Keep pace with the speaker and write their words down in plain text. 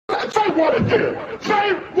Say what again?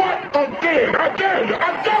 Say what again? Again!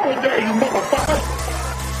 I double dare you, motherfucker!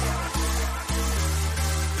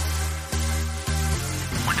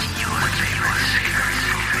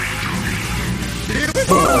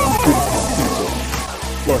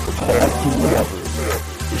 Welcome back to whatever.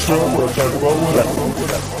 The show where I talk about whatever.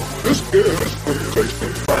 This is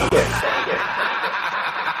Tasting Friday.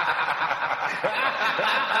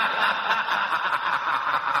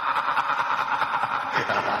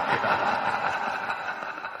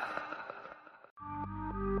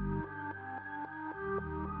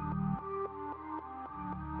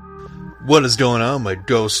 What is going on, my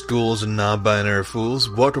ghost ghouls and non-binary fools?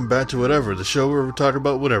 Welcome back to Whatever, the show where we talk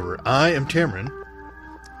about whatever. I am Cameron.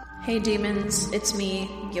 Hey demons, it's me,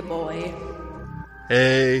 your boy.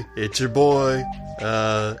 Hey, it's your boy,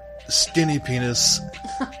 Skinny Penis.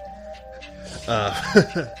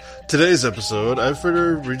 Today's episode, I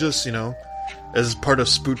figured we just, as part of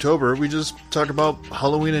Spooktober, we just talk about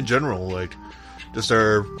Halloween in general, like, just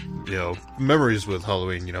our, memories with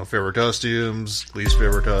Halloween, favorite costumes, least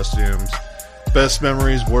favorite costumes, best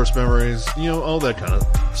memories, worst memories, all that kind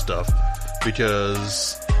of stuff.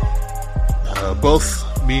 Because both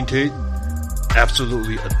me and Kate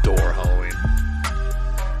absolutely adore Halloween.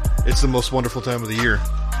 It's the most wonderful time of the year.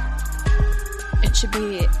 It should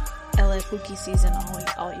be El Epuki season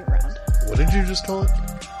all year round. What did you just call it?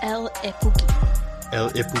 El Epuki.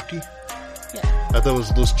 El Epuki? Yeah. I thought it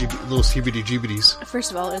was Los Heebie-Jeebities.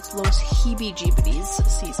 First of all, it's Los Heebie-Jeebities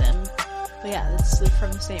season. But yeah, it's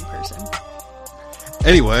from the same person.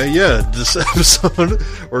 Anyway, yeah, this episode,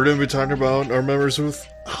 we're going to be talking about our memories with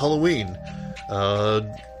Halloween. I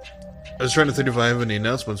was trying to think if I have any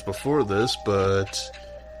announcements before this, but...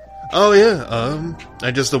 Oh yeah,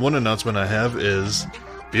 I guess the one announcement I have is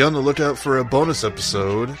be on the lookout for a bonus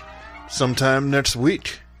episode sometime next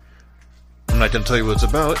week. I'm not going to tell you what it's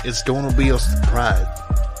about. It's going to be a surprise.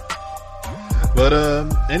 But,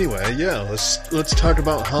 anyway, yeah, let's talk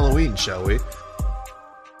about Halloween, shall we?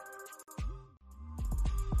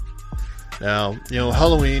 Now,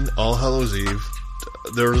 Halloween, All Hallows Eve,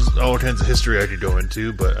 there's all kinds of history I could go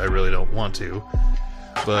into, but I really don't want to.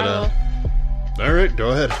 But, alright, go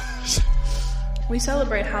ahead. We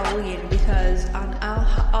celebrate Halloween because on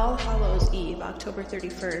All Hallows Eve, October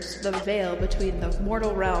 31st, the veil between the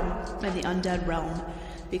mortal realm and the undead realm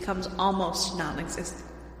becomes almost non-existent.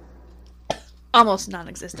 Almost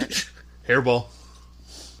non-existent. Hairball.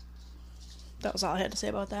 That was all I had to say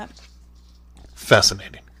about that.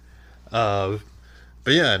 Fascinating. But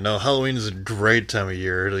yeah, no, Halloween is a great time of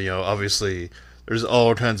year. Obviously, there's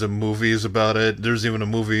all kinds of movies about it. There's even a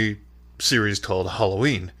movie series called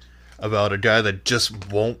Halloween about a guy that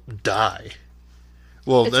just won't die.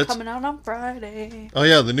 Well, it's that's coming out on Friday. Oh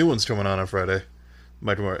yeah, the new one's coming out on Friday.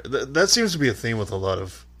 Michael Moore. That seems to be a theme with a lot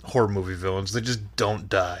of horror movie villains. They just don't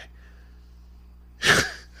die.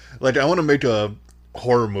 Like, I want to make a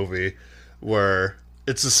horror movie where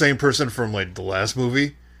it's the same person from, like, the last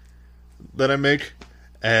movie that I make,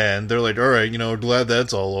 and they're like, alright, glad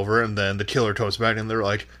that's all over, and then the killer comes back, and they're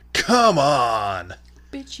like, come on!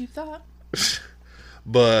 Bitch, you thought?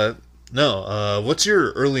 But, no, what's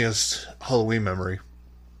your earliest Halloween memory?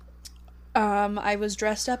 I was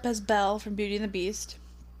dressed up as Belle from Beauty and the Beast,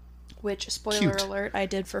 which, spoiler alert, I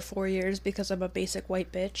did for 4 years because I'm a basic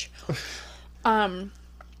white bitch.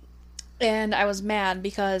 And I was mad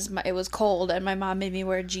because it was cold and my mom made me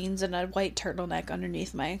wear jeans and a white turtleneck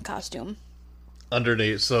underneath my costume.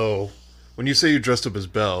 Underneath, so when you say you dressed up as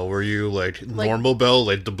Belle, were you like normal Belle,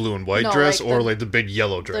 like the blue and white dress, or like the big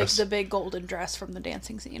yellow dress? Like the big golden dress from the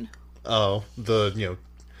dancing scene. Oh,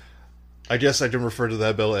 I guess I can refer to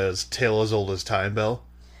that Belle as Tale as Old as Time Belle.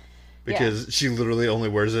 Because she literally only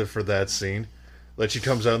wears it for that scene. Like, she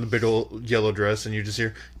comes out in the big old yellow dress and you just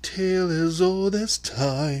hear, Tale as old as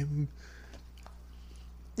time.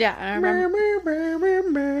 Yeah, and I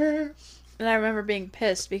remember being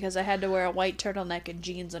pissed because I had to wear a white turtleneck and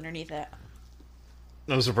jeans underneath it.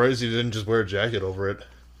 I'm surprised you didn't just wear a jacket over it.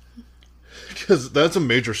 Because that's a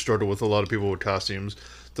major struggle with a lot of people with costumes.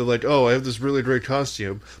 They're like, oh, I have this really great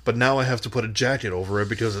costume, but now I have to put a jacket over it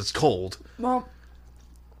because it's cold. Well,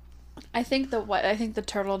 I think the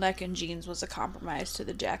turtleneck and jeans was a compromise to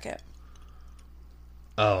the jacket.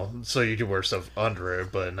 Oh, so you could wear stuff under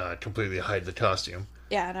it, but not completely hide the costume.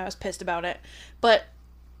 Yeah, and I was pissed about it. But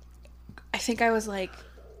I think I was like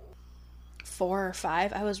 4 or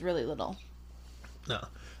 5. I was really little. No.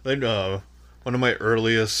 One of my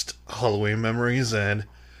earliest Halloween memories, and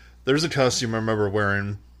there's a costume I remember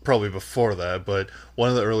wearing probably before that, but one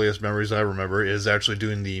of the earliest memories I remember is actually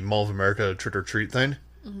doing the Mall of America trick-or-treat thing.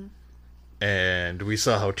 Mm-hmm. and we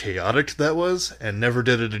saw how chaotic that was, and never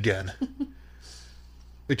did it again.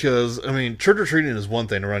 Because, I mean, trick-or-treating is one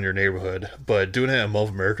thing around your neighborhood, but doing it at Mall of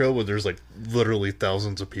America where there's, like, literally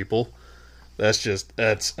thousands of people, that's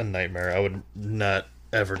a nightmare. I would not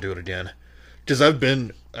ever do it again. Because we've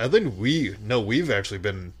actually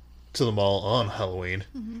been to the mall on Halloween,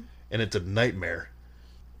 and it's a nightmare.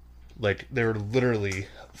 Like, there are literally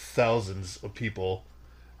thousands of people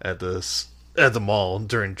at the mall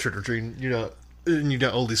during trick-or-treating, and you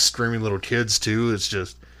got all these screaming little kids, too.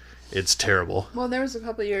 It's terrible. Well, there was a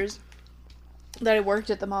couple of years that I worked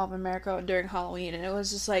at the Mall of America during Halloween, and it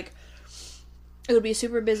was just like, it would be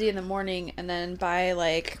super busy in the morning, and then by,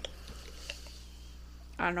 like,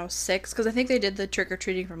 I don't know, 6, because I think they did the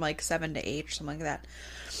trick-or-treating from, like, 7 to 8 or something like that.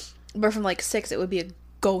 But from, like, 6, it would be a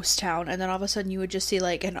ghost town, and then all of a sudden you would just see,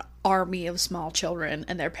 like, an army of small children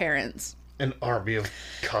and their parents. An army of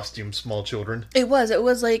costumed small children? It was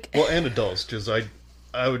like... Well, and adults, because I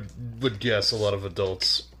would guess a lot of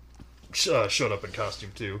adults showed up in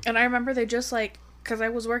costume, too. And I remember they just, like... Because I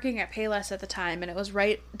was working at Payless at the time, and it was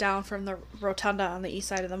right down from the rotunda on the east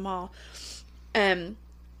side of the mall. And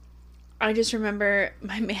I just remember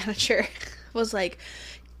my manager was like,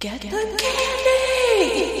 get the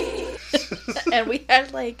candy! And we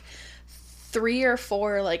had, like, 3 or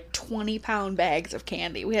 4, like, 20-pound bags of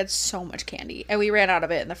candy. We had so much candy. And we ran out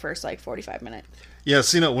of it in the first, like, 45 minutes. Yeah,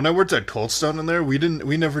 see, when I worked at Cold Stone in there, we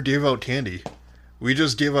never gave out candy. We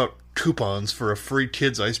just gave out coupons for a free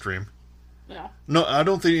kids ice cream. Yeah. No, I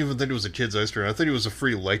don't even think it was a kid's ice cream. I think it was a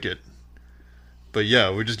free like it. But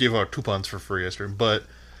yeah, we just gave out coupons for free ice cream. But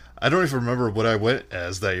I don't even remember what I went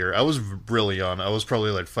as that year. I was really young. I was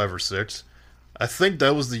probably like 5 or 6. I think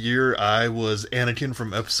that was the year I was Anakin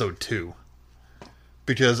from episode 2.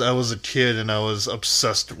 Because I was a kid and I was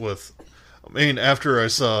obsessed with... I mean, after I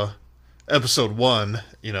saw episode 1,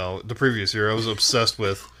 the previous year, I was obsessed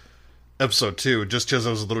with episode 2. Just because I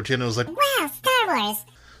was a little kid and I was like, wow, Star Wars!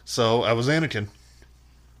 So, I was Anakin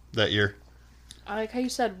that year. I like how you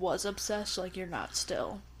said was obsessed, like you're not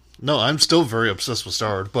still. No, I'm still very obsessed with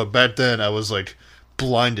Star Wars, but back then I was, like,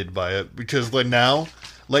 blinded by it. Because, now,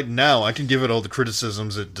 I can give it all the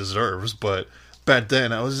criticisms it deserves, but back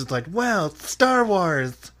then I was just like, wow, Star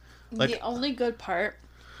Wars! Like, the only good part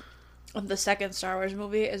of the second Star Wars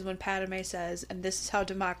movie is when Padme says, and this is how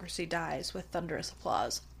democracy dies, with thunderous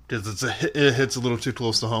applause. Because it hits a little too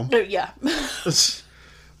close to home. Yeah.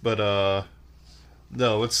 But,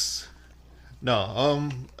 no, as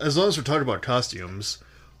long as we're talking about costumes,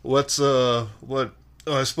 I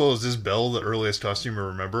suppose, is Belle the earliest costume you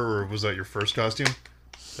remember, or was that your first costume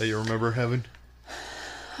that you remember having?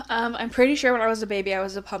 I'm pretty sure when I was a baby I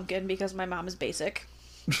was a pumpkin because my mom is basic.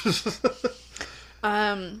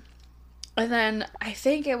 And then I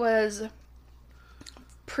think it was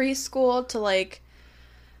preschool to, like,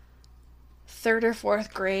 3rd or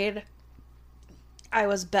 4th grade, I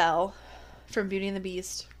was Belle from Beauty and the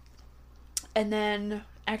Beast. And then,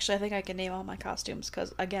 actually, I think I can name all my costumes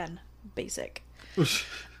because, again, basic.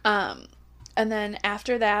 And then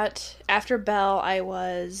after that, after Belle, I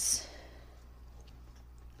was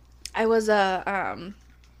a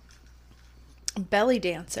belly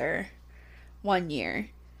dancer one year.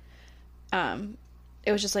 It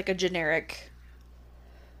was just like a generic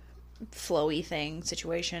flowy thing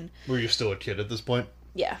situation. Were you still a kid at this point?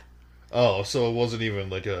 Yeah. Oh, so it wasn't even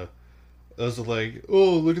like it was like,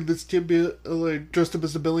 oh, look at this kid dressed up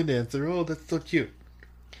as a belly dancer. Oh, that's so cute.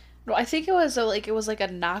 No, I think it was a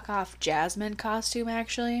knockoff Jasmine costume,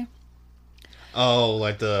 actually. Oh,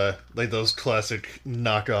 like those classic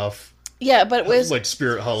knockoff. Yeah, but it was like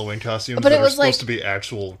Spirit Halloween costumes, but that it was supposed to be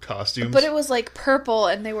actual costumes. But it was like purple,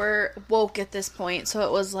 and they were woke at this point, so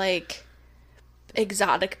it was like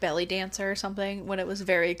exotic belly dancer or something. When it was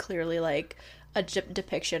very clearly like a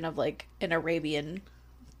depiction of like an Arabian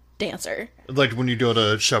dancer. Like when you go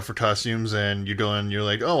to shop for costumes and you go and you're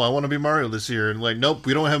like, oh, I want to be Mario this year, and like, nope,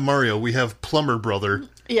 we don't have Mario, we have Plumber Brother.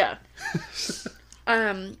 Yeah.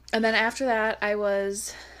 And then after that, I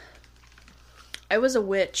was a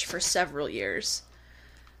witch for several years.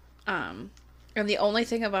 And the only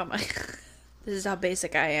thing about my this is how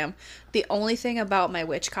basic I am. The only thing about my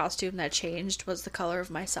witch costume that changed was the color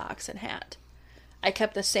of my socks and hat. I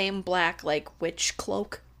kept the same black, like, witch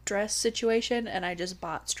cloak dress situation, and I just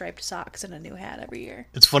bought striped socks and a new hat every year.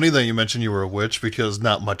 It's funny that you mentioned you were a witch, because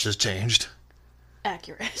not much has changed.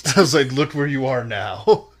 Accurate. I was like, look where you are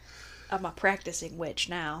now. I'm a practicing witch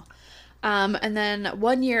now. And then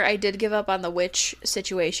one year I did give up on the witch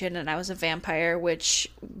situation, and I was a vampire,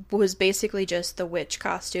 which was basically just the witch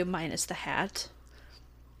costume minus the hat.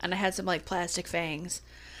 And I had some, like, plastic fangs.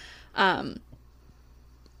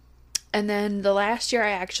 And then the last year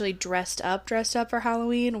I actually dressed up for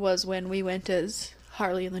Halloween was when we went as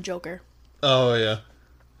Harley and the Joker. Oh, yeah.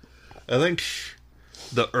 I think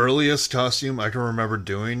the earliest costume I can remember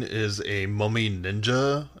doing is a mummy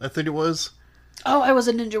ninja, I think it was. Oh, I was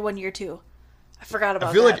a ninja one year too. I forgot about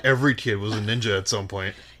that. I feel like every kid was a ninja at some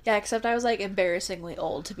point. Yeah, except I was like embarrassingly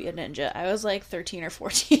old to be a ninja. I was like 13 or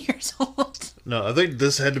 14 years old. No, I think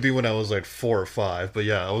this had to be when I was like 4 or 5. But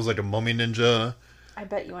yeah, I was like a mummy ninja. I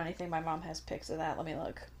bet you anything my mom has pics of that. Let me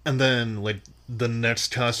look. And then like the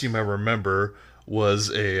next costume I remember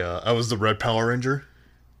was I was the Red Power Ranger.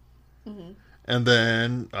 Mm-hmm. And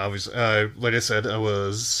then obviously, like I said, I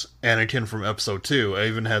was Anakin from Episode 2. I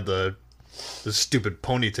even had the stupid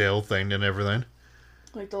ponytail thing and everything.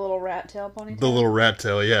 Like the little rat tail ponytail? The little rat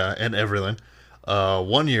tail, yeah, and everything.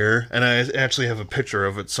 One year, and I actually have a picture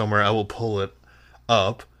of it somewhere. I will pull it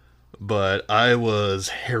up. But I was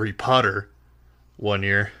Harry Potter one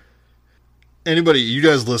year. Anybody, you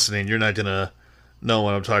guys listening, you're not gonna know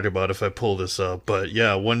what I'm talking about if I pull this up. But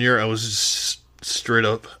yeah, one year I was just straight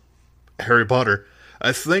up Harry Potter.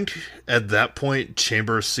 I think at that point,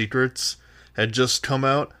 Chamber of Secrets had just come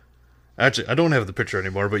out. Actually, I don't have the picture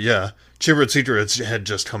anymore, but yeah, Chamber of Secrets had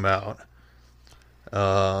just come out.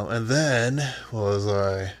 And then, what was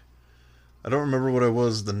I? I don't remember what I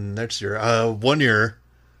was the next year. One year,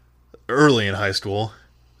 early in high school,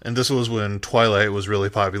 and this was when Twilight was really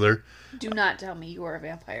popular. Do not tell me you were a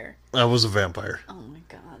vampire. I was a vampire. Oh my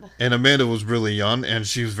god. And Amanda was really young, and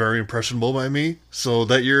she was very impressionable by me. So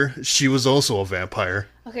that year, she was also a vampire.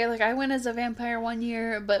 Okay, like I went as a vampire one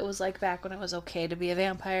year, but it was like back when it was okay to be a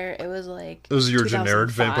vampire. It was like it was your generic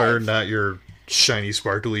 2005. vampire, not your shiny,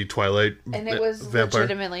 sparkly Twilight and it was vampire.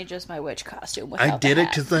 Legitimately just my witch costume. I did the it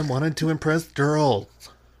because I wanted to impress girls.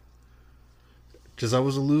 Because I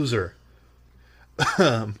was a loser.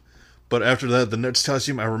 But after that, the next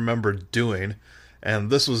costume I remember doing, and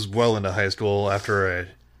this was well into high school after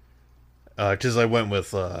because I went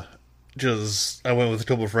with a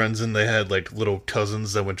couple of friends and they had like little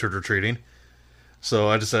cousins that went trick or treating. So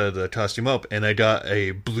I decided to costume up, and I got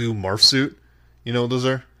a blue morph suit. You know what those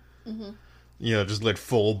are? Mm-hmm. You know, just like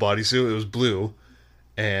full bodysuit. It was blue,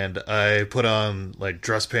 and I put on like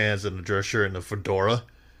dress pants and a dress shirt and a fedora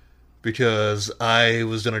because I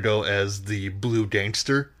was gonna go as the Blue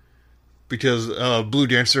Gangster. Because Blue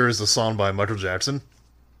Dancer is a song by Michael Jackson.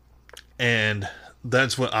 And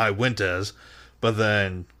that's what I went as. But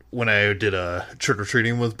then when I did a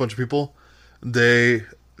trick-or-treating with a bunch of people, they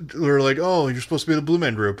were like, oh, you're supposed to be the Blue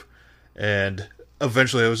Man Group. And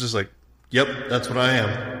eventually I was just like, yep, that's what I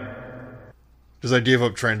am. Because I gave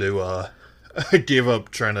up trying to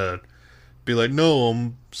be like, no,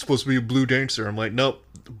 I'm supposed to be a Blue Dancer. I'm like, nope,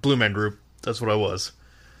 Blue Man Group. That's what I was.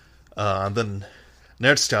 Then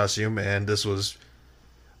next costume, and this was,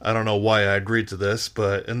 I don't know why I agreed to this,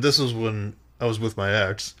 and this was when I was with my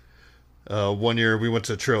ex. One year we went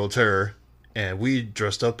to Trail of Terror, and we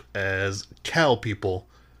dressed up as cow people.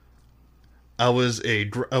 I was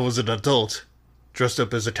an adult dressed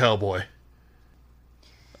up as a cowboy.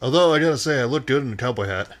 Although I gotta say, I looked good in a cowboy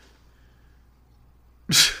hat.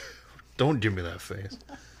 Don't give me that face.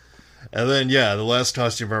 And then, yeah, the last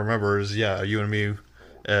costume I remember is, yeah, you and me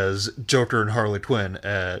as Joker and Harley Quinn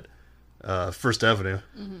at First Avenue.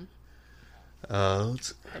 Mm-hmm.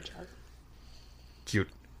 Hedgehog. Cute.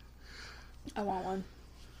 I want one.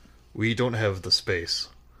 We don't have the space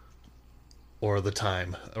or the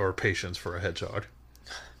time or patience for a hedgehog.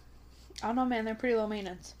 I don't know, man. They're pretty low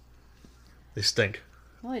maintenance. They stink.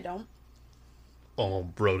 No, they don't.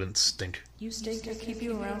 All rodents stink. You stink to keep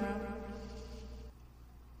you around.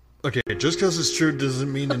 Okay, just because it's true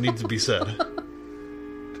doesn't mean it needs to be said.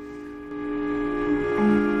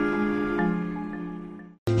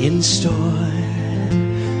 In store,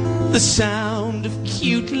 the sound of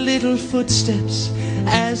cute little footsteps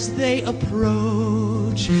as they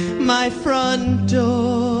approach my front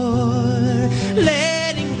door,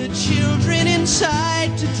 letting the children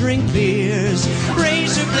inside to drink beers,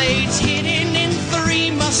 razor blades hidden in Three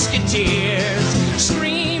Musketeers,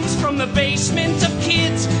 screams from the basement of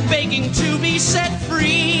kids begging to be set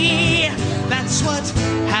free. That's what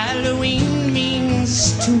Halloween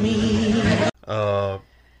means to me.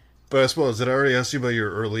 But I suppose, did I already ask you about your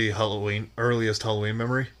earliest Halloween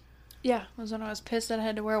memory? Yeah, it was when I was pissed that I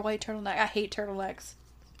had to wear a white turtleneck. I hate turtlenecks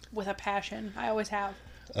with a passion. I always have.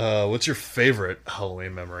 What's your favorite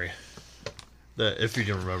Halloween memory? If you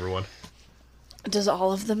can remember one. Does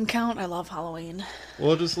all of them count? I love Halloween.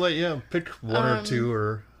 Well, just pick one or two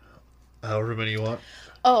or however many you want.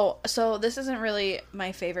 Oh, so this isn't really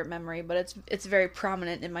my favorite memory, but it's very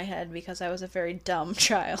prominent in my head because I was a very dumb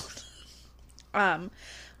child.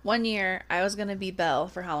 One year, I was gonna be Belle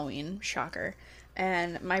for Halloween. Shocker.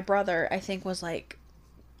 And my brother, I think, was like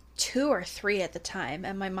 2 or 3 at the time.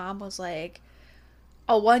 And my mom was like,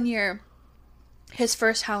 oh, one year, his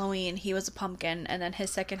first Halloween, he was a pumpkin. And then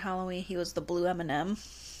his second Halloween, he was the blue M&M.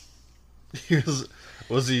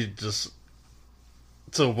 Was he just...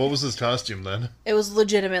 So what was his costume then? It was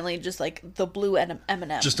legitimately just like the blue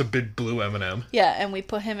M&M. Just a big blue M&M. Yeah, and we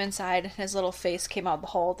put him inside, and his little face came out the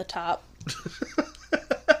hole at the top.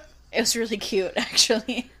 It was really cute,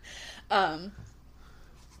 actually.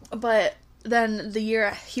 But then the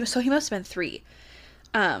year he must have been 3.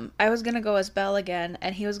 I was gonna go as Belle again,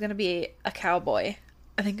 and he was gonna be a cowboy.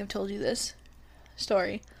 I think I've told you this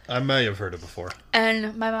story. I may have heard it before.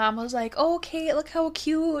 And my mom was like, "Oh, Kate, look how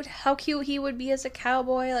cute he would be as a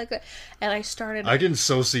cowboy." And I can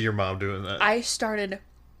so see your mom doing that. I started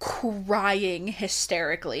crying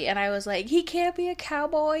hysterically, and I was like, "He can't be a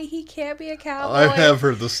cowboy. He can't be a cowboy." I have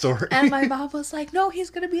heard the story. And my mom was like, "No, he's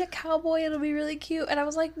gonna be a cowboy. It'll be really cute." And I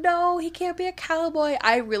was like, "No, he can't be a cowboy."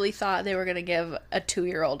 I really thought they were gonna give a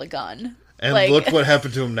 2-year-old a gun. And look what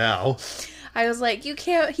happened to him now. I was like, he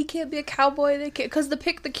can't be a cowboy, because the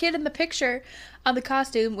kid in the picture on the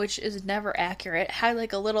costume, which is never accurate, had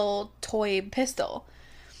like a little toy pistol.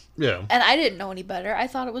 Yeah. And I didn't know any better. I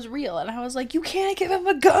thought it was real, and I was like, you can't give him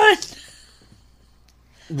a gun.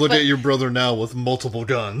 Look at your brother now with multiple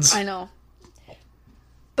guns. I know.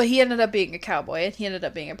 But he ended up being a cowboy, and he ended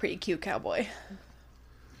up being a pretty cute cowboy.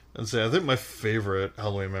 And say, I think my favorite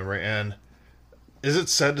Halloween memory, and is it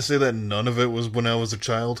sad to say that none of it was when I was a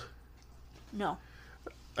child? No.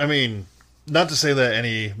 I mean, not to say that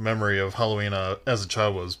any memory of Halloween as a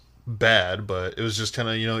child was bad, but it was just kind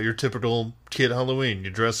of, your typical kid Halloween. You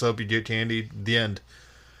dress up, you get candy, the end.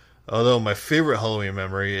 Although my favorite Halloween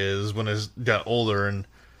memory is when I got older and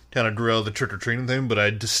kind of grew out of the trick-or-treating thing, but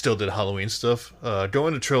I just still did Halloween stuff.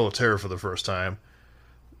 Going to Trail of Terror for the first time.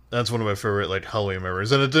 That's one of my favorite, Halloween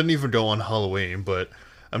memories. And it didn't even go on Halloween, but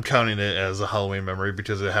I'm counting it as a Halloween memory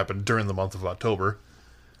because it happened during the month of October.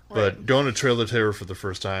 But going to Trail of Terror for the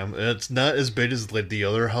first time, and it's not as big as the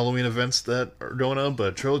other Halloween events that are going on,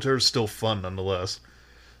 but Trail of Terror is still fun nonetheless.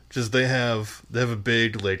 Just they have a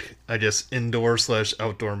big I guess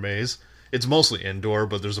indoor/outdoor maze. It's mostly indoor,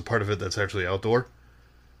 but there's a part of it that's actually outdoor.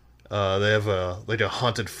 They have a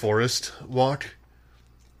haunted forest walk.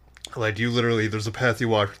 You literally, there's a path you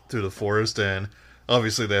walk through the forest, and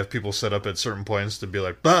obviously they have people set up at certain points to be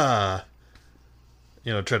like, bah!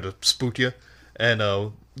 Try to spook you.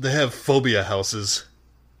 And they have phobia houses.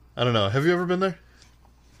 I don't know. Have you ever been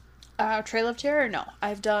there? Trail of Terror? No.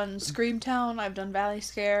 I've done Screamtown. I've done Valley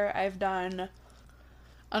Scare. I've done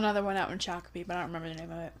another one out in Shakopee, but I don't remember the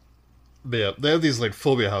name of it. But yeah, they have these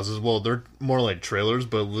phobia houses. Well, they're more like trailers,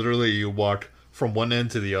 but literally you walk from one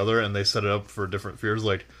end to the other, and they set it up for different fears.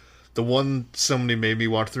 The one somebody made me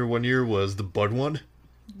walk through one year was the bud one.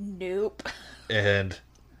 Nope. And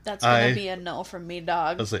that's gonna be a no from me,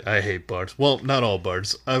 dog. I was like, I hate bugs. Well, not all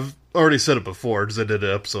bugs. I've already said it before because I did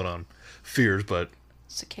an episode on fears, but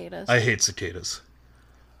cicadas. I hate cicadas.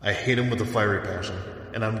 I hate them with a fiery passion,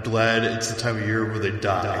 and I'm glad it's the time of year where they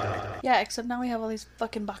die. Yeah, except now we have all these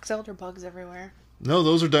fucking box elder bugs everywhere. No,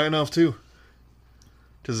 those are dying off too,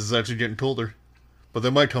 because it's actually getting colder. But they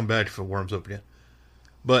might come back if it warms up again.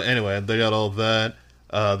 But anyway, they got all of that.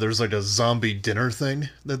 There's a zombie dinner thing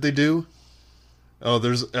that they do. Oh,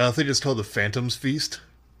 I think it's called the Phantom's Feast.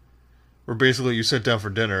 Where basically you sit down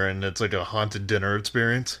for dinner and it's a haunted dinner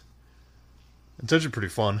experience. It's actually pretty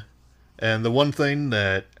fun. And the one thing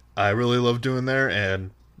that I really love doing there,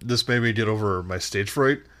 and this made me get over my stage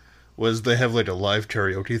fright, was they have a live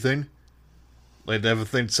karaoke thing. They have a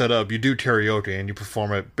thing set up, you do karaoke and you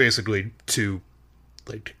perform it basically to,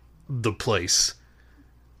 the place.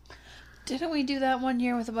 Didn't we do that one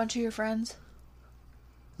year with a bunch of your friends?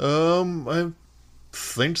 I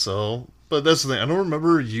think so. But that's the thing. I don't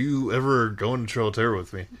remember you ever going to Trail of Terror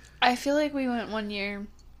with me. I feel like we went one year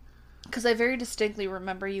because I very distinctly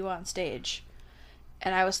remember you on stage.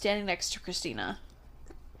 And I was standing next to Christina.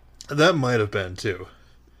 That might have been, too.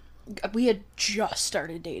 We had just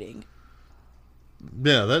started dating.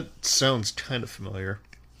 Yeah, that sounds kind of familiar.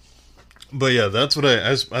 But yeah, that's what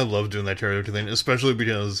I love doing that karaoke thing, especially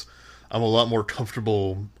because I'm a lot more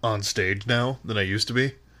comfortable on stage now than I used to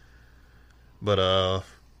be. But,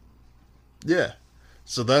 yeah.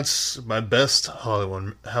 So that's my best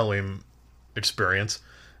Halloween experience.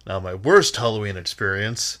 Now, my worst Halloween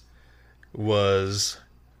experience was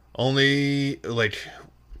only,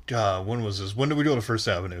 when was this? When did we go to First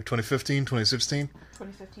Avenue? 2015? 2016?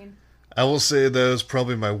 2015. I will say that was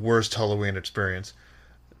probably my worst Halloween experience.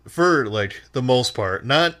 For, the most part.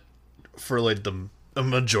 Not for, the a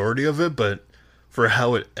majority of it, but for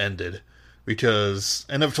how it ended. Because,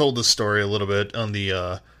 and I've told this story a little bit on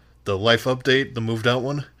the Life Update, the moved out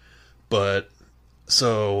one. But,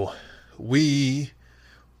 so,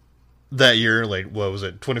 that year, like, what was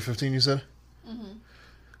it, 2015 you said? Mm-hmm.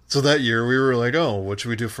 So that year we were like, oh, what should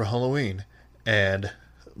we do for Halloween? And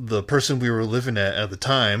the person we were living at the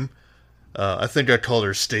time, I think I called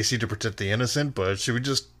her Stacy to protect the innocent, but should we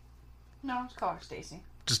just... No, just call her Stacy.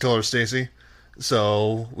 Just call her Stacy?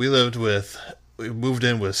 So we moved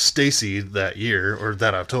in with Stacy that year, or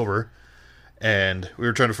that October, and we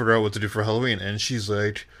were trying to figure out what to do for Halloween, and she was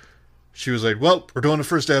like, well, we're going to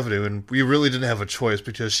First Avenue, and we really didn't have a choice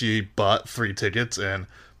because she bought 3 tickets and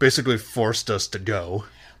basically forced us to go.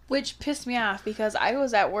 Which pissed me off because I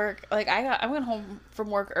was at work, like, I went home from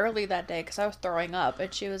work early that day because I was throwing up,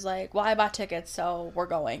 and she was like, well, I bought tickets, so we're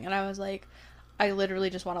going. And I was like, I literally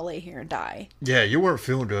just want to lay here and die. Yeah, you weren't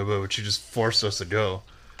feeling good, but she just forced us to go.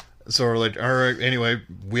 So we're like, alright, anyway,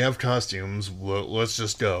 we have costumes, let's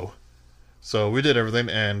just go. So we did everything,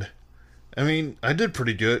 and, I mean, I did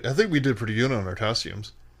pretty good. I think we did pretty good on our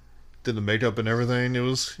costumes. Did the makeup and everything. It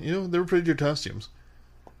was, they were pretty good costumes.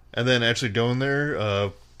 And then actually going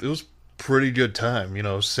there, it was pretty good time, we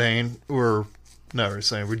danced,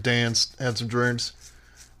 had some drinks.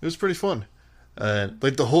 It was pretty fun.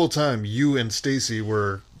 Like the whole time, you and Stacy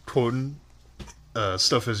were quoting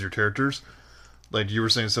stuff as your characters. Like you were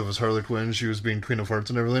saying stuff as Harley Quinn, she was being Queen of Hearts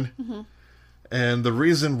and everything. Mm-hmm. And the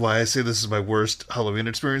reason why I say this is my worst Halloween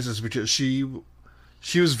experience is because she was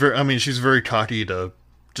she's very cocky to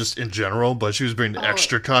just in general, but she was being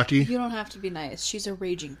extra cocky. You don't have to be nice. She's a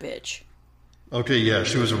raging bitch. Okay, yeah,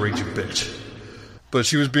 she was a raging bitch. But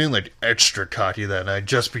she was being, like, extra cocky that night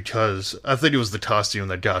just because I think it was the costume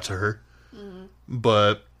that got to her. Mm-hmm.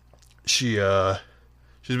 But she's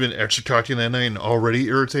been extra cocky that night and already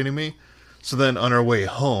irritating me. So then on our way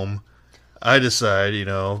home, I decide,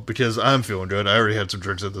 because I'm feeling good, I already had some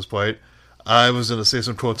drinks at this point, I was going to say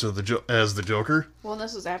some quotes as the Joker. Well,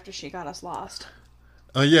 this was after she got us lost.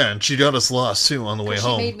 Yeah, and she got us lost, too, on the way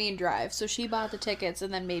home. She made me drive, so she bought the tickets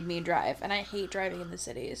and then made me drive, and I hate driving in the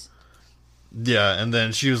cities. Yeah, and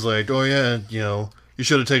then she was like, oh, yeah, you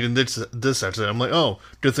should have taken this exit. I'm like, oh,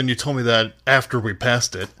 good thing you told me that after we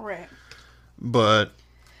passed it. Right. But...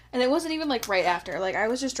 And it wasn't even, like, right after. Like, I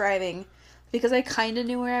was just driving because I kind of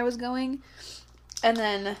knew where I was going, and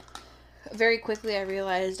then very quickly I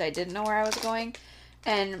realized I didn't know where I was going,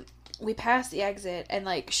 and... We passed the exit, and,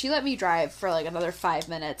 like, she let me drive for, like, another 5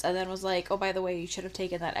 minutes, and then was like, oh, by the way, you should have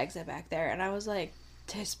taken that exit back there. And I was like,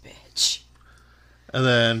 this bitch. And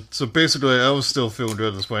then, so basically, I was still feeling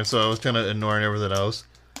good at this point, so I was kind of ignoring everything else.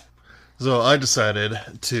 So I decided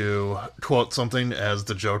to quote something as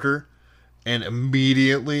the Joker, and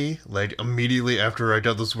immediately after I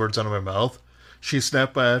got those words out of my mouth, she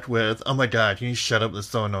snapped back with, oh my god, can you shut up, that's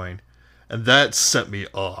so annoying. And that set me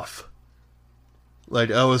off. Like,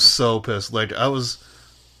 I was so pissed. Like,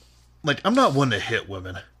 I'm not one to hit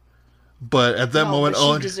women. But at that moment...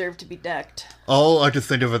 But she deserved to be decked. All I could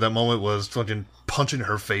think of at that moment was fucking punching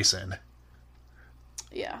her face in.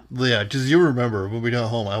 Yeah. Yeah, because you remember, when we got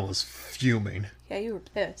home, I was fuming. Yeah, you were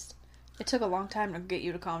pissed. It took a long time to get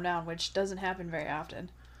you to calm down, which doesn't happen very often.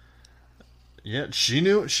 Yeah, she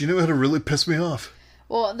knew how to really piss me off.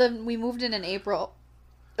 Well, then we moved in April.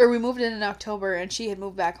 Or we moved in October, and she had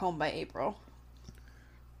moved back home by April.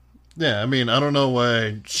 Yeah, I mean, I don't know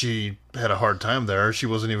why she had a hard time there. She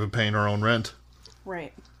wasn't even paying her own rent.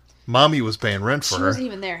 Right. Mommy was paying rent for her. She wasn't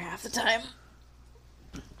even there half the time.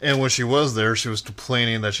 And when she was there, she was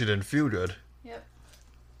complaining that she didn't feel good. Yep.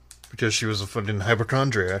 Because she was a fucking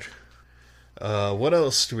hypochondriac. What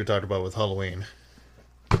else do we talk about with Halloween?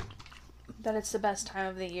 That it's the best time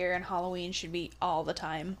of the year, and Halloween should be all the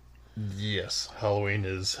time. Yes, Halloween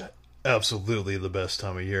is absolutely the best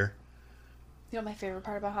time of year. You know what my favorite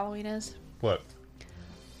part about Halloween is? What?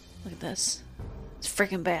 Look at this. It's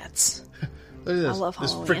freaking bats. Look at this. I love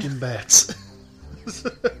Halloween. It's freaking bats.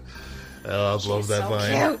 Oh, I love that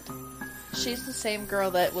vine. Cute. She's the same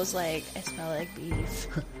girl that was like, I smell like beef.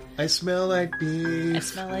 I smell like beef. I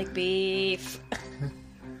smell like beef.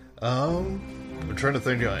 I'm trying to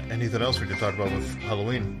think of anything else we could talk about with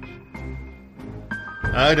Halloween.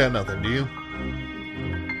 I got nothing, do you?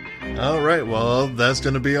 Alright, well, that's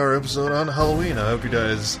going to be our episode on Halloween. I hope you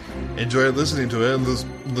guys enjoyed listening to it and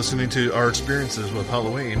listening to our experiences with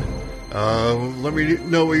Halloween. Let me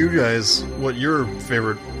know what your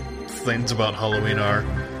favorite things about Halloween are.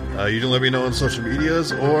 You can let me know on social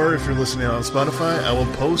medias, or if you're listening on Spotify, I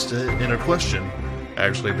will post it in a question,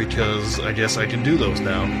 actually, because I guess I can do those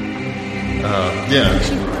now. Yeah.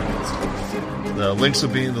 The links will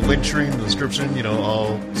be in the link tree in the description, you know,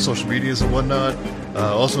 all social medias and whatnot.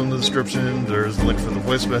 Also in the description, there's a link for the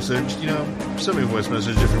voice message. You know, send me a voice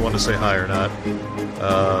message if you want to say hi or not.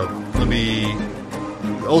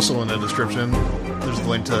 Also in the description, there's a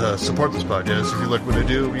link to support this podcast. If you like what I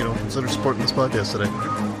do, you know, consider supporting this podcast today.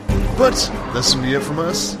 But that's going to be it from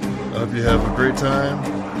us. I hope you have a great time.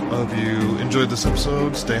 I hope you enjoyed this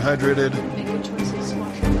episode. Stay hydrated. Make good choices.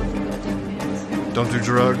 Wash your mouth and go take naps. Don't do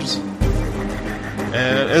drugs.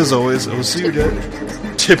 And as always, I will see you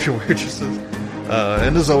guys. Tip your waitresses.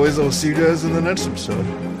 And as always, I will see you guys in the next episode.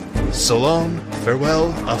 So long,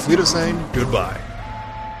 farewell, auf Wiedersehen, goodbye.